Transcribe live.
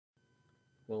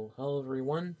Well, hello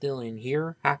everyone, Dylan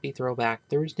here. Happy Throwback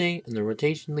Thursday, and the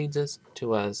rotation leads us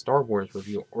to a Star Wars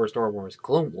review, or Star Wars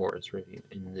Clone Wars review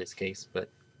in this case, but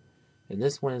and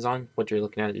this one is on, what you're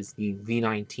looking at is the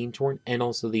V-19 Torrent, and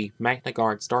also the Magna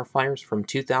Starfighters from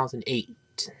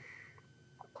 2008.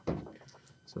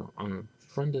 So on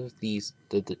front of these,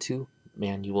 the two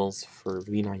manuals for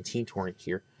V-19 Torrent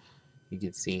here, you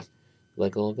can see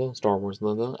Lego logo, Star Wars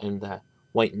logo, and that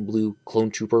white and blue clone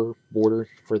trooper border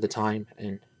for the time,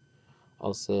 and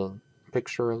also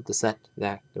picture of the set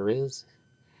that there is,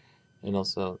 and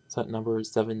also set number is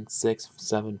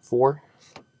 7674.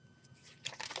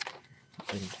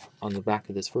 And on the back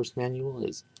of this first manual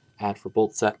is ad for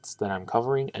both sets that I'm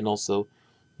covering, and also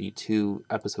the two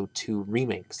episode 2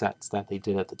 remake sets that they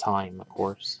did at the time, of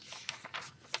course.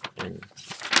 And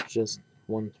just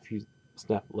one few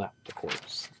step left, of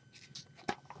course.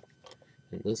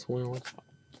 And this one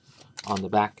on the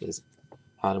back is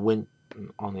how to win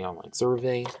on the online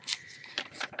survey,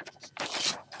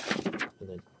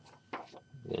 and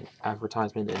then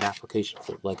advertisement and application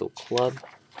for Lego Club,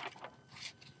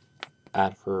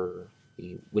 ad for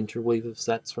the winter wave of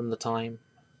sets from the time,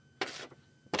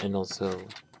 and also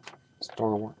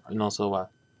Star Wars, and also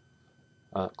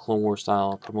a Clone Wars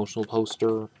style promotional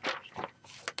poster,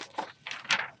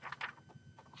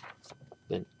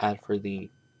 then ad for the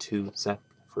two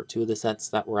of the sets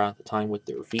that were at the time with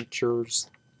their features,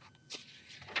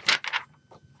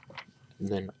 and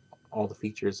then all the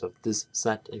features of this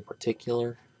set in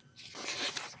particular,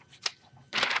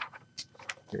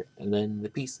 and then the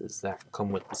pieces that come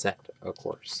with the set, of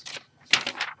course,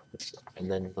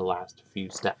 and then the last few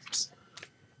steps.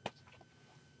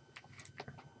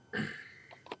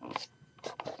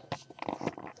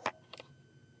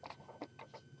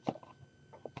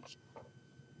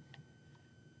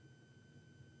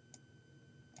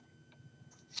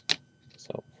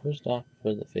 So first off,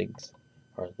 for the figs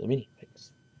are the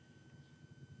minifigs,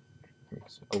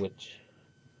 which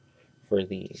for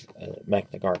the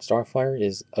Magna Starfighter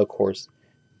is, of course,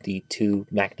 the two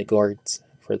Magna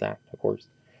for that, of course,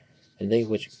 and they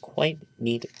which quite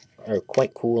neat, are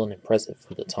quite cool and impressive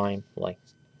for the time. Like,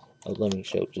 let me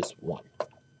show just one.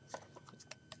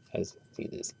 As you see,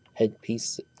 this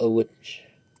headpiece, which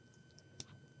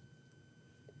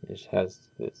has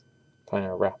this kind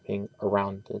of wrapping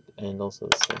around it, and also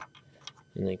this thing.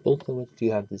 And they both of which do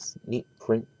have this neat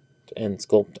print and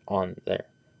sculpt on there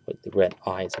with the red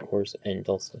eyes, of course, and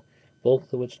also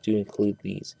both of which do include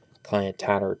these kind of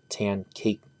tattered tan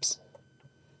capes,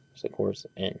 of course.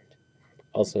 And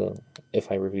also,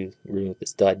 if I remove the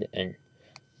stud and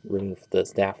remove the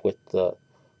staff with the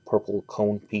purple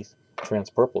cone piece,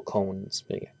 purple cones,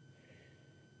 but yeah.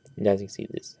 And as you see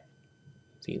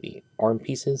the arm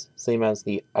pieces, same as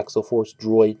the Exoforce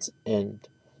droids, and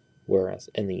whereas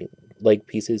in the leg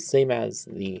pieces, same as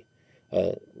the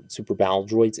Super Battle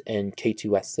droids and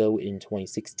K2SO in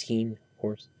 2016, of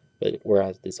course. But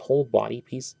whereas this whole body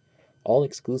piece, all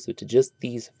exclusive to just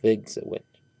these figs,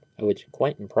 which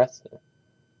quite impressive,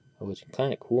 which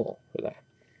kind of cool for that.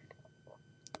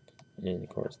 And of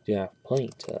course, you have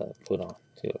plenty to put on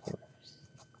too, of course.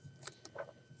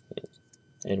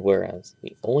 And whereas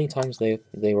the only times they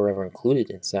were ever included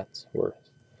in sets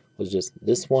was just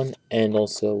this one, and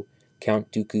also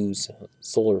Count Dooku's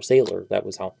Solar Sailor that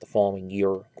was out the following year,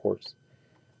 of course.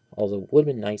 Although it would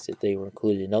have been nice if they were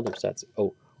included in other sets,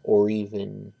 or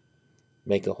even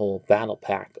make a whole battle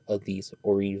pack of these,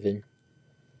 or even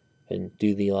and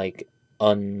do the like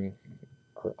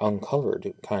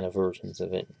uncovered kind of versions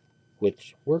of it,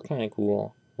 which were kind of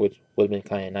cool, which would have been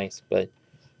kind of nice. But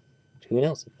who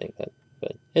knows if they could?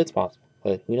 But it's possible.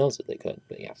 But who knows if they could?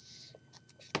 But yeah.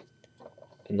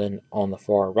 And then on the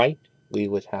far right, we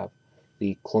would have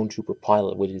the Clone Trooper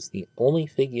Pilot, which is the only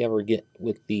fig you ever get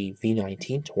with the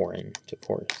V-19 Torrent, of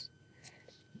course.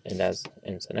 And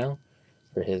so now,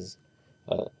 for his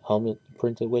helmet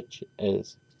printed, which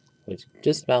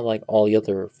just about like all the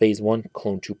other Phase 1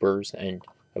 Clone Troopers, and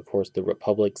of course the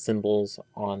Republic symbols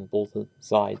on both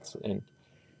sides, and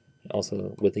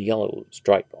also with a yellow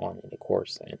stripe on it, of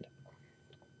course. And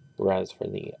whereas for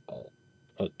the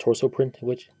torso print,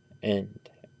 which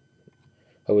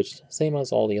same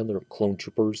as all the other Clone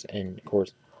Troopers, and of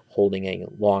course holding a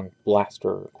long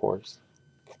blaster, of course.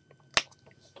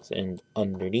 And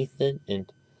underneath it,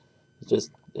 and just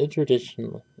the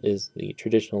traditional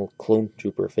Clone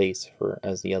Trooper face, for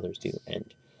as the others do.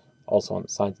 And also on the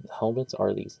sides of the helmets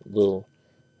are these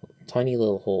tiny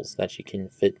little holes that you can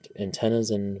fit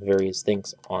antennas and various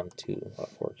things onto,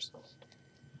 of course.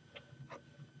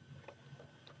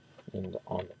 And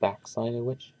on the back side of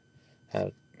which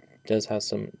have does have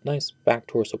some nice back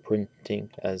torso printing,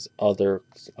 as other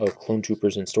clone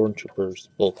troopers and stormtroopers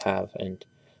both have, and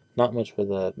not much for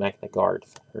the Magna Guard.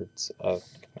 It's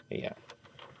yeah,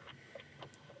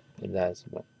 and that's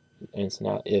what. And so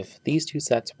now, if these two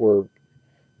sets were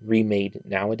remade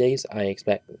nowadays, I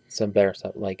expect some better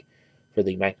stuff. Like for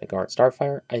the Magna Guard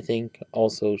Starfighter, I think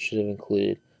also should have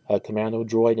included a commando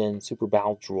droid and super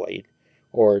battle droid,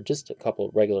 or just a couple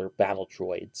of regular battle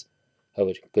droids,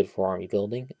 which are good for army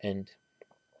building. And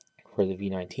for the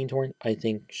V-19 Torrent, I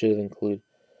think should have included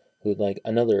like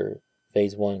another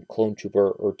Phase 1 clone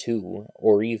trooper or two,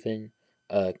 or even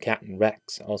Captain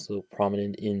Rex, also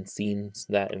prominent in scenes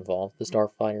that involve the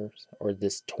Starfighters, or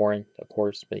this Torrent, of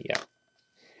course, but yeah.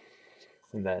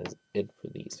 And that is it for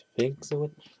these figs.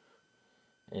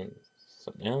 And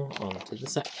so now on to the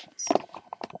sections.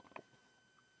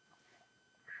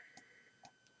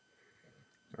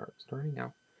 Alright, starting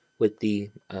out with the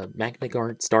Magna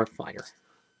Guard Starfighter,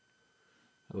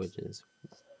 which is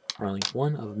probably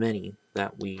one of many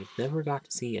that we never got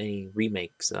to see any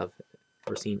remakes of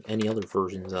or seen any other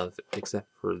versions of except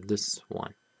for this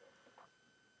one.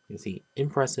 You see,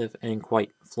 impressive and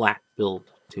quite flat build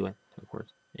to it, of course.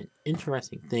 An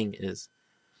interesting thing is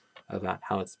about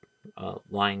how it's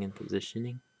lying down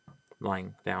positioning.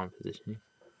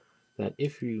 That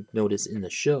if you notice in the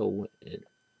show,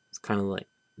 it's kind of like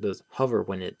does hover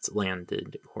when it's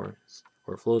landed, of course,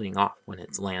 or floating off when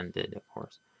it's landed, of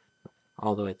course.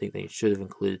 Although I think they should have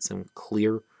included some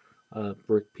clear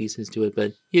brick pieces to it,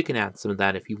 but you can add some of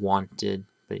that if you wanted.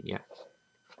 But yeah,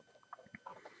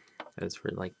 as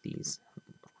for like these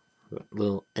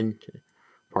little end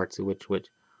parts of which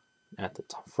at the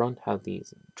top front have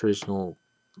these traditional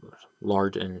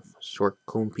large and short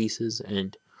cone pieces,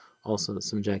 and also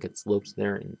some jagged slopes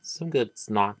there, and some good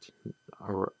snot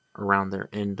around there,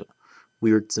 and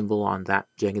weird symbol on that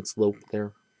jagged slope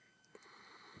there,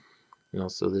 and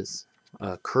also this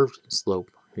curved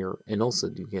slope here, and also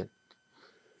you get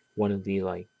one of the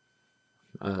like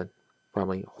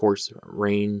probably horse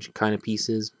range kind of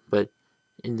pieces, but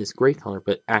in this gray color,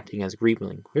 but acting as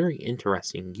greebling. Very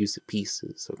interesting use of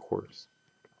pieces, of course.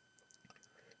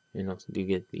 And also you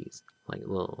get these like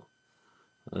little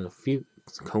a few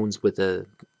cones with a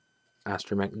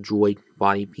astromech droid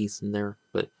body piece in there,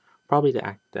 but probably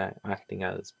to acting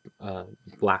as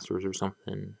blasters or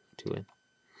something to it.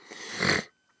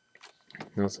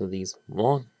 And also these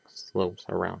long slopes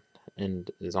around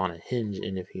and is on a hinge,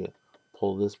 and if you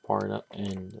pull this part up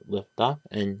and lift up,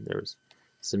 and there's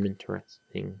some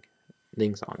interesting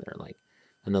things on there, like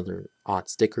another odd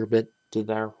sticker bit to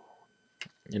there,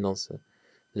 and also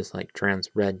this like trans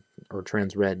red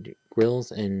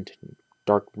grills and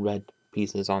dark red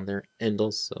pieces on there, and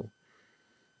also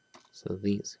so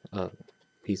these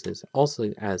pieces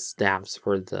also as staffs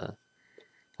for the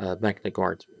Magna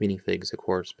Guard minifigs, of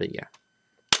course, but yeah,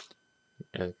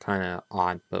 kind of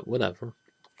odd, but whatever.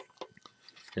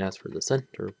 And as for the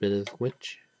center bit of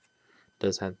which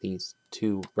does have these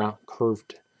two round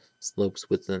curved slopes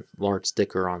with a large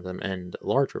sticker on them and a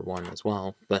larger one as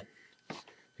well, but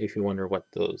if you wonder what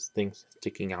those things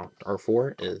sticking out are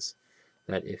for, is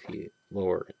that if you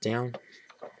lower it down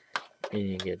and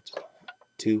you get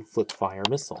two flip fire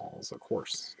missiles, of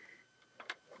course,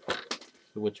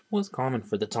 which was common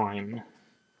for the time.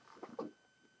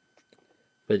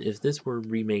 But if this were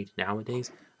remade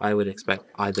nowadays, I would expect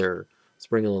either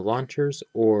spring-loaded launchers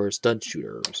or stud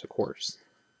shooters, of course.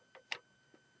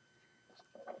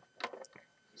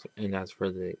 And as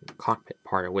for the cockpit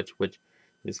part of which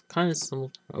is kind of similar,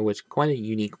 which quite a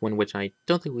unique one, which I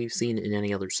don't think we've seen in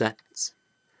any other sets,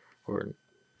 or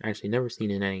actually never seen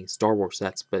in any Star Wars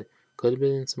sets, but could have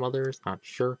been in some others, not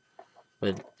sure.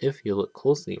 But if you look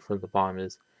closely from the bottom,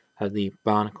 is have the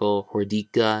Bionicle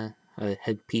Hordica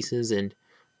head pieces, and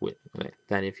with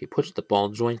that if you push the ball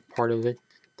joint part of it,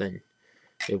 then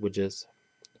it would just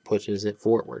pushes it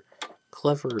forward.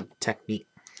 Clever technique,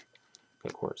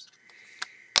 of course.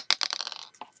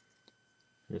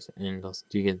 And also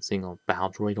you get a single battle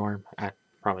droid arm at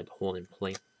probably to hold in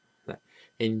place.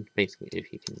 And basically,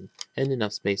 if you can end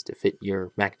enough space to fit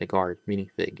your Magna Guard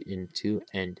minifig into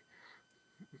and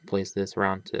place this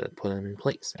around to put them in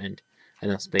place, and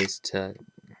enough space to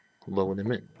load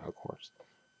them in, of course.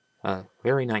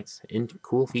 Very nice and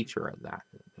cool feature of that.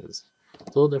 It's a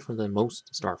little different than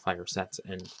most Starfighter sets,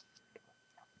 and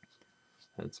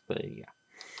but yeah.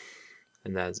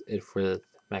 And that's it for the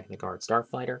Magna Guard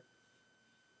Starfighter.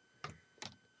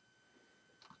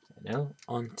 Now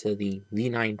on to the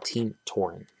V-19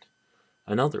 Torrent.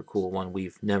 Another cool one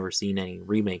we've never seen any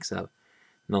remakes of,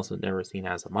 and also never seen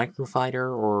as a microfighter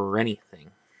or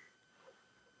anything.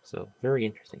 So very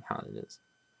interesting how it is.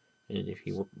 And if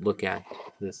you look at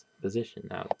this position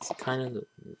now, it's kind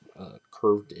of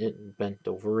curved in, bent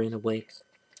over in a way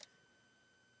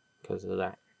because of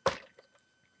that.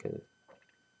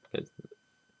 Because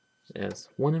as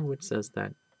one of which says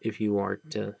that if you are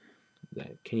to,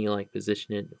 can you like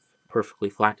position it perfectly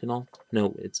flat and all?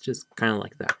 No, it's just kind of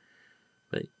like that.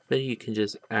 But you can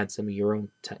just add some of your own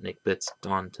Technic bits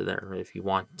onto there if you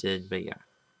wanted. But yeah.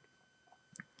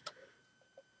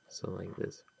 So like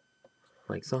this,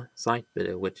 like side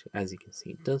bit, which as you can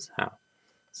see does have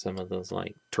some of those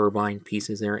like turbine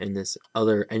pieces there, and this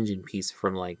other engine piece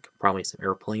from like probably some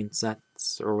airplane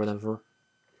sets or whatever.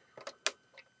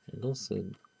 And also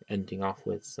ending off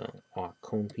with some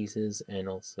cone pieces and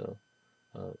also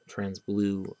trans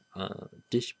blue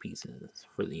dish pieces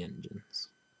for the engines.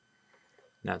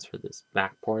 That's for this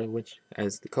back part of which,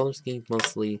 as the color scheme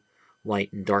mostly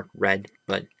light and dark red,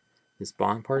 but this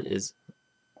bottom part is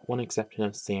one exception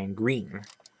of sand green.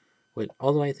 But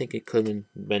although I think it could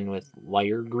have been with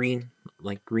lighter green,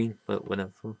 like green, but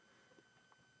whatever.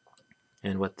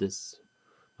 And what this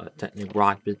Technic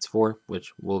rod bit's for,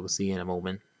 which we'll see in a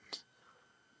moment.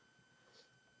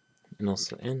 And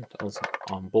also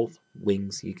on both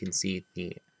wings you can see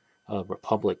the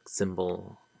Republic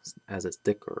symbol as a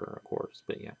sticker, of course,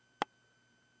 but yeah.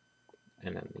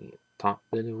 And then the top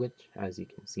bit of which, as you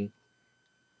can see,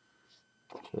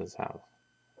 does have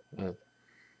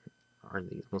are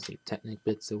these mostly Technic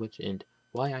bits of which, and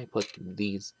why I put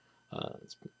these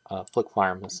flick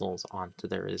fire missiles onto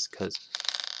there is because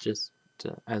just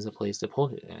as a place to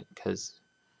put it at, because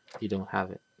you don't have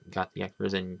it, got the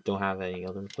extras and don't have any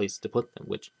other place to put them,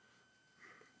 which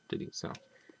to do so.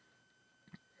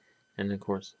 And of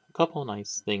course, a couple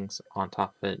nice things on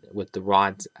top of it with the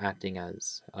rods acting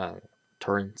as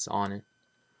turrets on it.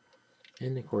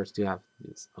 And of course, you have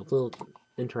this a little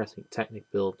interesting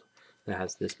Technic build that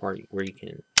has this part where you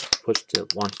can push to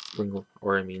launch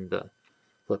the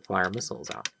flip fire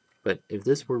missiles out. But if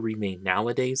this were remade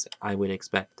nowadays, I would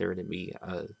expect there to be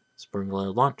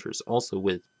sprinkler launchers also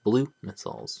with blue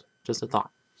missiles. Just a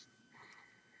thought.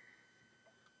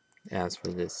 As for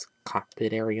this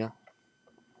cockpit area,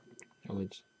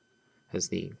 which has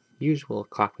the usual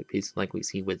cockpit piece like we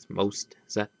see with most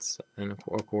sets, and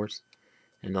of course,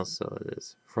 and also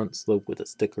this front slope with a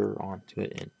sticker onto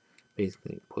it, and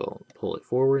basically pull it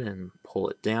forward and pull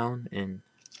it down, and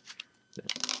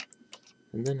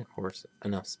then of course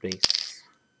enough space.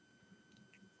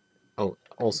 Oh,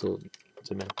 also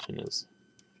to mention is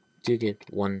do get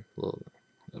one little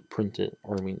printed,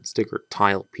 or I mean sticker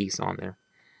tile piece on there.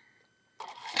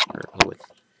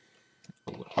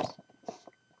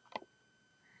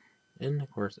 And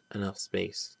of course enough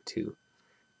space to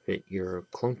fit your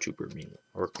clone trooper mini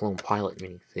or clone pilot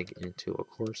minifig into, of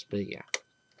course, but yeah.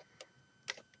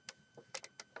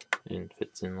 And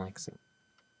fits in like so.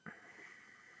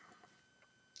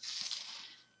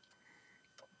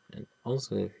 And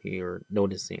also if you're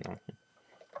noticing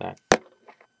that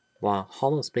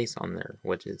hollow space on there,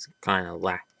 which is kind of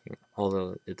lacking.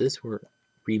 Although if this were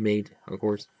remade, of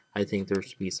course, I think there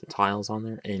should be some tiles on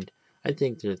there, and I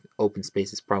think the open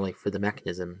space is probably for the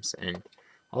mechanisms, and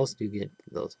also do get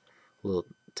those little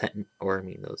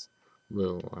those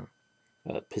little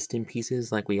piston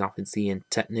pieces like we often see in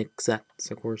Technic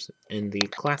sets, of course, and the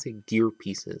classic gear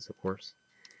pieces, of course,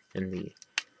 and the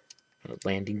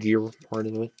landing gear part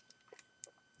of it.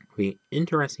 The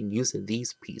interesting use of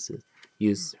these pieces,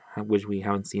 which we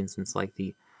haven't seen since like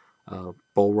the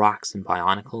Bull Rocks and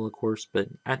Bionicle, of course, but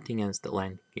acting as the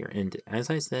landing gear, and as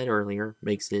I said earlier,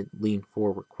 makes it lean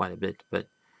forward quite a bit. But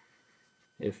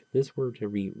if this were to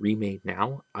be remade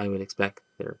now, I would expect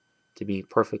there to be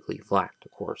perfectly flat,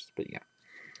 of course, but yeah.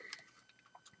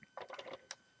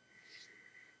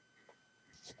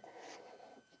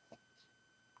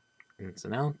 And so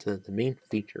now to the main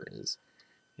feature is,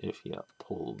 if you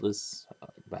pull this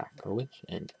back or which,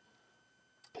 and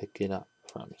pick it up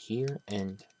from here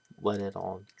and let it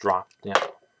all drop down.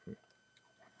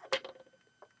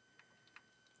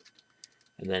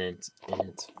 And then it's in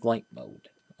its flight mode,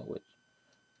 which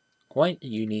quite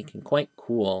unique and quite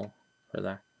cool for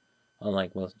that,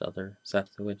 unlike most other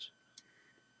sets of which.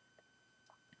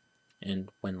 And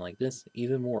when like this,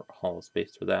 even more hollow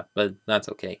space for that, but that's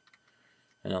okay.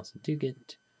 And also do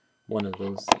get one of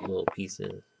those little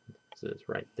pieces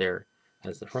right there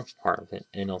as the front part of it,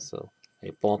 and also a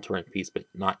ball turret piece, but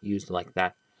not used like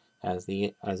that as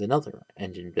another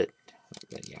engine bit.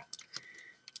 But yeah.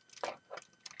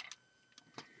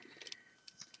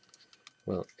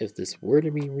 Well, if this were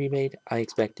to be remade, I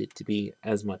expect it to be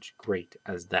as much great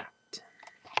as that.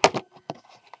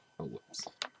 Oh, whoops.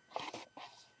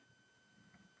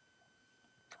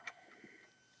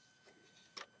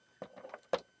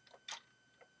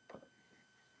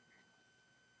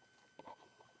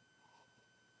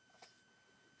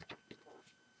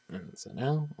 And so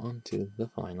now on to the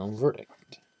final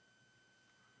verdict.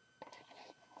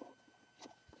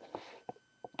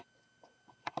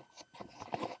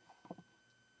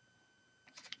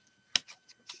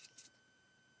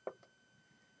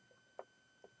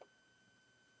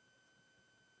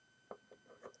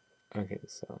 Okay,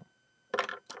 so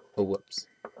whoops.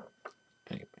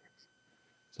 Anyways,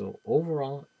 so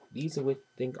overall, these I would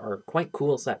think are quite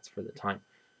cool sets for the time,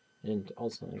 and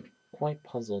also I'm quite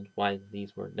puzzled why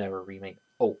these were never remade.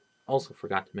 Oh, also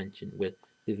forgot to mention with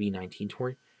the V-19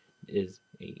 Torrent is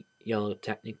a yellow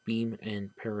Technic beam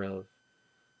and pair of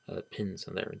pins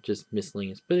on there, just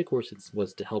miscellaneous. But of course, it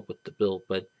was to help with the build.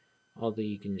 But although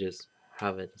you can just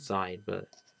have it aside, but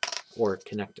or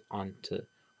connect onto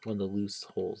one of the loose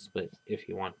holes, but if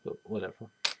you want, but whatever.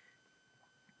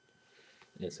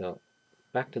 And so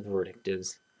back to the verdict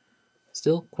is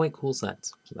still quite cool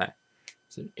sets. So that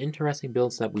it's an interesting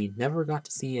builds that we never got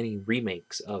to see any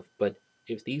remakes of. But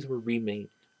if these were remade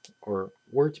or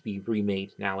were to be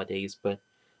remade nowadays, but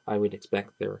I would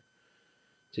expect there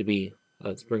to be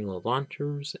spring-load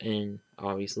launchers and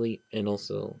obviously, and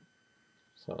also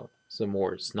some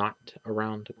more snot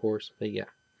around, of course. But yeah,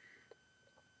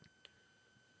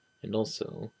 and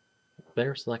also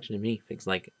better selection of minifigs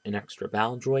like an extra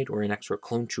battle droid or an extra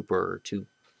clone trooper or two.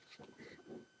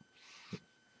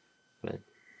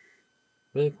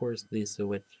 But of course, these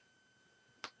which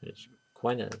is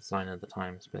quite a sign of the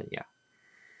times. But yeah.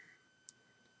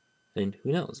 And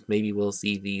who knows, maybe we'll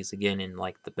see these again in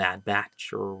like the Bad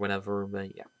Batch or whatever,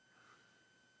 but yeah.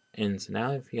 And so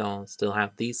now if y'all still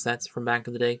have these sets from back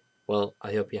in the day, well,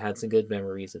 I hope you had some good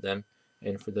memories of them.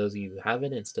 And for those of you who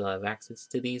haven't and still have access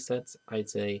to these sets, I'd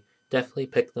say definitely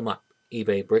pick them up.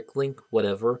 eBay, Bricklink,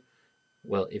 whatever.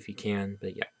 Well, if you can,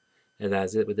 but yeah. And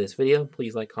that's it with this video.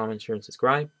 Please like, comment, share, and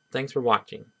subscribe. Thanks for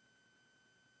watching.